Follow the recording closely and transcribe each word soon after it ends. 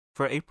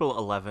For April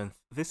 11th,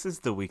 this is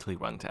the weekly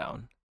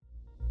rundown.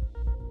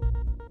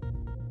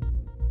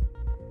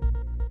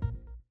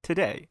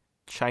 Today,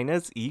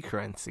 China's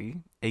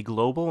e-currency, a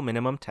global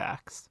minimum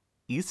tax,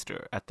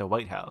 Easter at the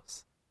White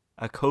House,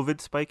 a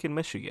COVID spike in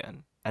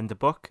Michigan, and the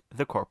book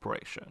The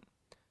Corporation.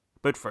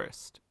 But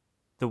first,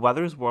 the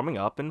weather's warming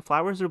up and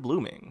flowers are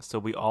blooming, so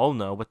we all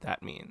know what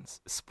that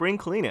means. Spring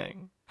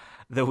cleaning!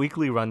 The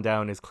weekly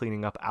rundown is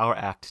cleaning up our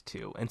act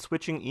too and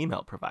switching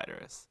email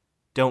providers.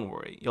 Don't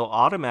worry, you'll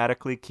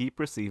automatically keep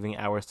receiving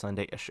our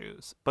Sunday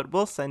issues, but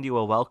we'll send you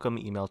a welcome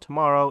email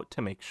tomorrow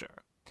to make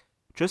sure.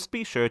 Just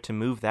be sure to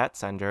move that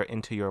sender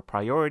into your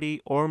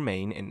priority or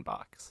main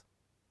inbox.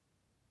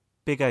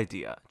 Big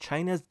idea: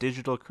 China's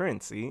digital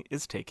currency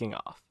is taking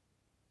off.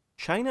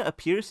 China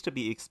appears to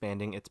be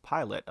expanding its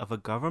pilot of a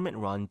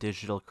government-run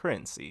digital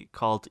currency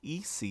called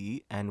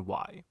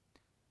eCNY.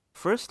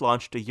 First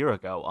launched a year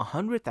ago,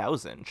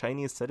 100,000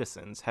 Chinese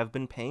citizens have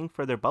been paying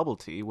for their bubble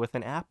tea with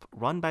an app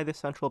run by the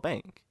central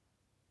bank.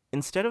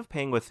 Instead of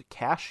paying with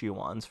cash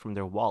yuans from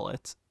their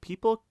wallets,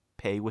 people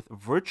pay with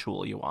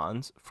virtual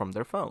yuans from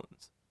their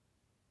phones.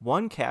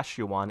 One cash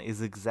yuan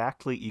is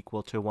exactly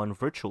equal to one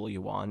virtual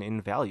yuan in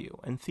value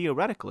and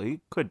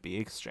theoretically could be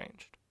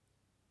exchanged.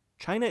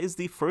 China is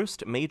the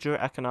first major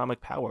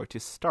economic power to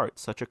start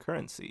such a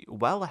currency,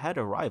 well ahead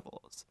of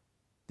rivals.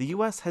 The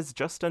US has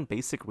just done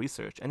basic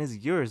research and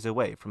is years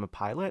away from a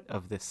pilot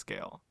of this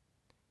scale.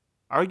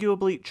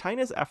 Arguably,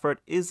 China's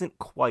effort isn't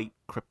quite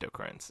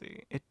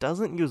cryptocurrency. It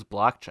doesn't use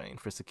blockchain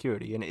for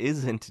security and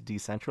isn't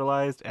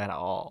decentralized at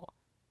all.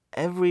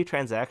 Every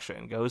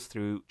transaction goes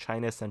through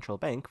China's central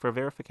bank for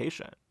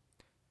verification.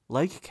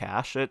 Like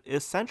cash, it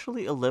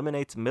essentially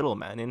eliminates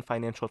middlemen in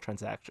financial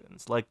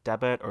transactions, like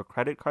debit or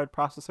credit card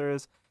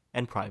processors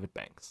and private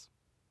banks.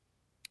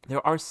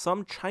 There are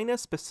some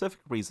China-specific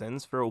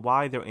reasons for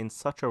why they're in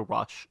such a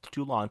rush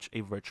to launch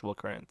a virtual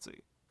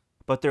currency,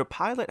 but their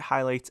pilot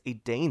highlights a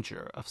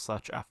danger of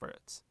such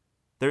efforts.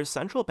 Their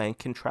central bank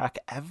can track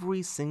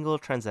every single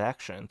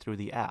transaction through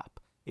the app,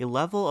 a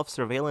level of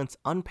surveillance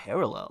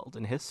unparalleled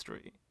in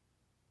history.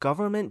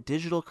 Government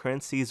digital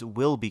currencies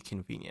will be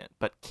convenient,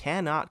 but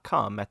cannot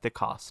come at the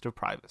cost of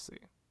privacy.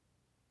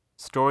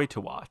 Story to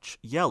watch: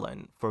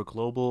 Yellen for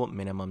global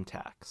minimum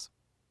tax.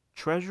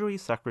 Treasury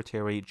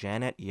Secretary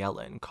Janet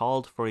Yellen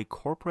called for a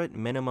corporate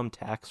minimum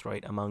tax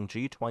rate among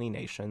G20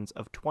 nations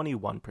of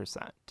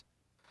 21%.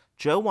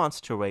 Joe wants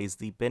to raise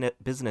the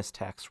business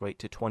tax rate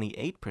to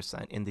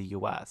 28% in the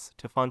US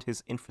to fund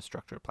his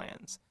infrastructure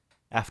plans,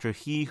 after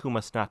he who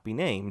must not be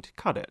named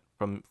cut it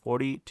from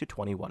 40 to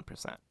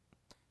 21%.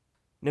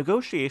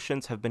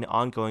 Negotiations have been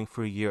ongoing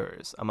for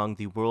years among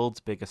the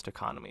world's biggest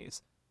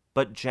economies,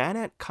 but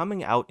Janet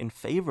coming out in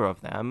favor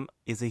of them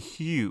is a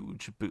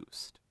huge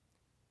boost.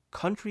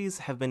 Countries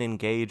have been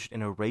engaged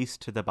in a race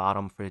to the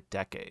bottom for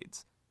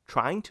decades,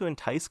 trying to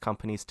entice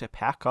companies to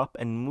pack up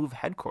and move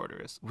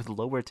headquarters with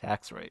lower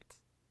tax rates.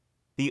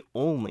 The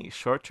only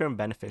short-term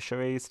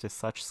beneficiaries to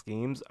such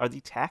schemes are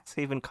the tax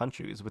haven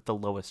countries with the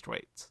lowest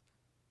rates.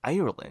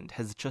 Ireland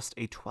has just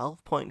a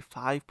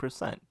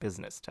 12.5%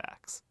 business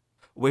tax.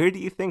 Where do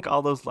you think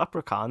all those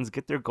leprechauns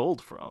get their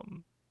gold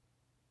from?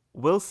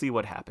 We'll see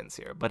what happens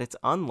here, but it's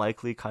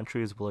unlikely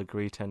countries will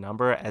agree to a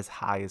number as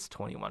high as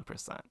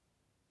 21%.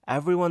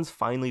 Everyone's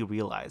finally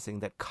realizing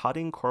that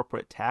cutting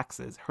corporate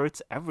taxes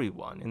hurts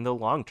everyone in the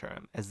long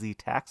term as the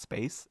tax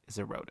base is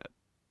eroded.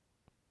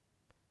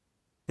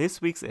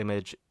 This week's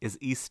image is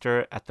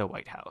Easter at the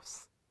White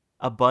House.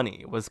 A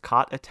bunny was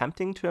caught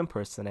attempting to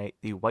impersonate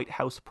the White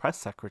House press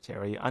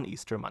secretary on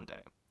Easter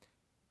Monday.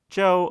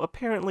 Joe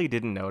apparently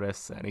didn't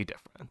notice any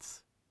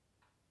difference.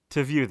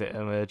 To view the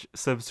image,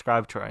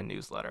 subscribe to our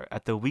newsletter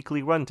at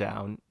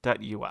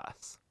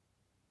theweeklyrundown.us.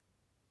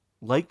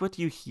 Like what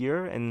you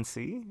hear and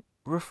see?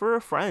 Refer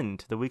a friend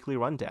to the Weekly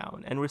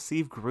Rundown and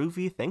receive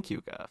groovy thank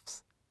you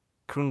gifts.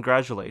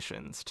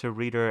 Congratulations to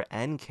reader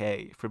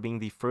NK for being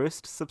the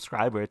first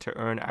subscriber to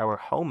earn our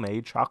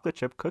homemade chocolate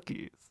chip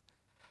cookies.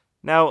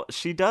 Now,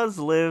 she does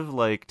live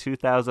like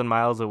 2,000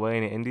 miles away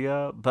in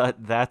India,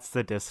 but that's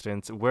the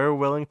distance we're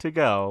willing to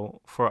go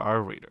for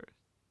our readers.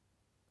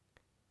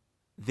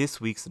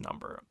 This week's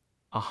number: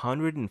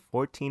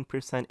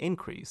 114%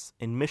 increase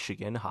in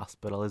Michigan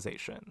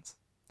hospitalizations.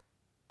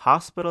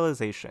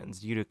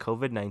 Hospitalizations due to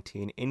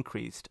COVID-19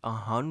 increased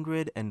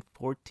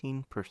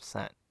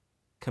 114%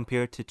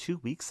 compared to 2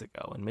 weeks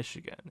ago in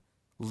Michigan,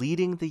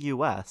 leading the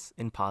US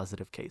in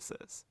positive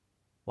cases.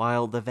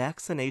 While the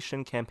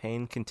vaccination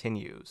campaign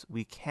continues,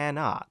 we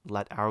cannot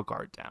let our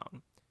guard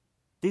down.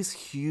 This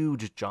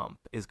huge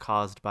jump is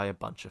caused by a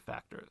bunch of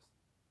factors.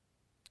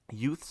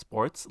 Youth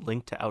sports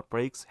linked to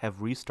outbreaks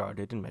have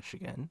restarted in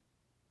Michigan.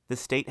 The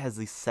state has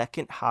the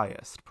second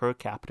highest per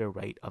capita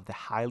rate of the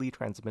highly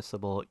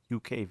transmissible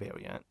UK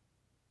variant.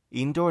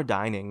 Indoor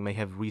dining may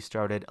have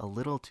restarted a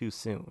little too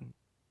soon.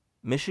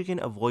 Michigan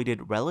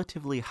avoided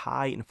relatively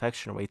high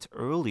infection rates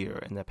earlier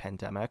in the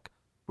pandemic,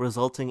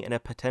 resulting in a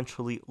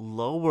potentially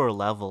lower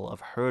level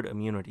of herd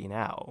immunity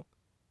now.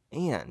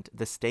 And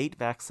the state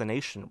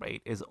vaccination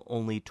rate is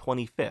only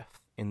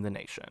 25th in the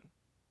nation.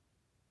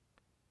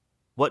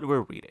 What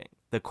we're reading,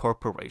 The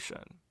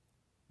Corporation,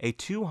 a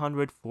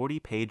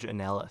 240-page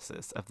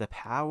analysis of the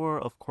power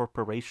of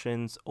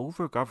corporations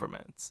over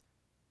governments.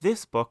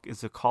 This book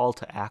is a call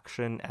to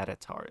action at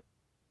its heart.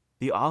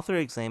 The author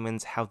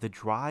examines how the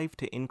drive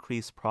to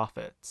increase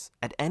profits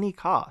at any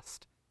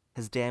cost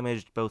has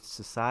damaged both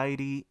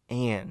society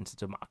and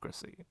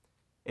democracy.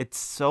 It's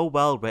so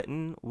well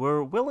written,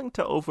 we're willing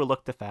to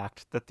overlook the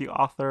fact that the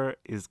author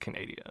is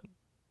Canadian.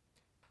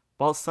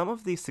 While some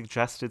of these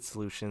suggested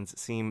solutions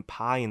seem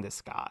pie in the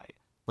sky,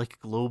 like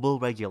global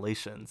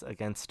regulations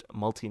against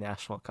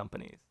multinational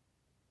companies,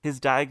 his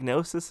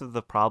diagnosis of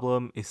the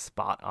problem is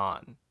spot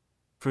on.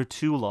 For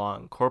too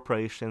long,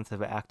 corporations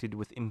have acted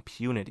with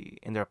impunity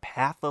in their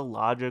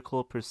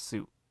pathological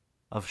pursuit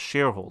of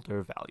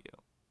shareholder value.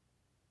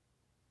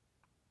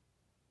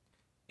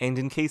 And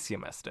in case you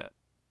missed it,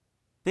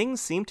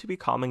 things seem to be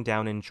calming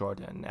down in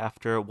Jordan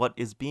after what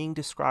is being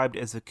described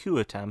as a coup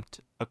attempt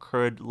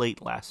occurred late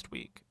last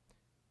week.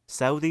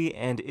 Saudi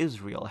and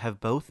Israel have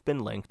both been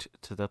linked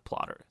to the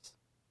plotters.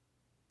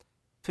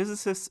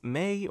 Physicists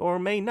may or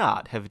may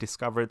not have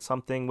discovered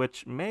something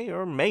which may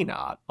or may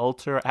not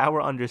alter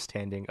our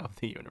understanding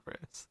of the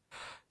universe.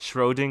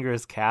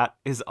 Schrodinger's cat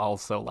is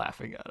also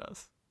laughing at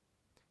us.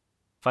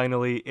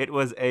 Finally, it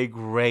was a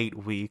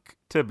great week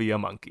to be a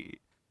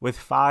monkey, with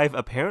 5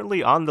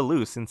 apparently on the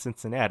loose in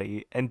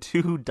Cincinnati and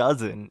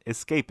 24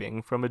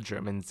 escaping from a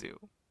German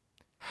zoo.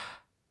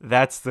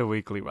 That's the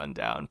weekly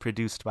rundown,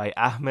 produced by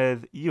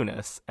Ahmed,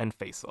 Yunus, and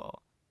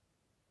Faisal.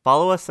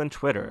 Follow us on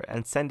Twitter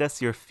and send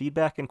us your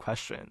feedback and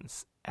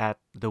questions at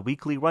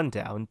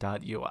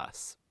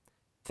theweeklyrundown.us.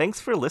 Thanks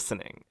for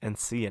listening, and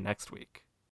see you next week.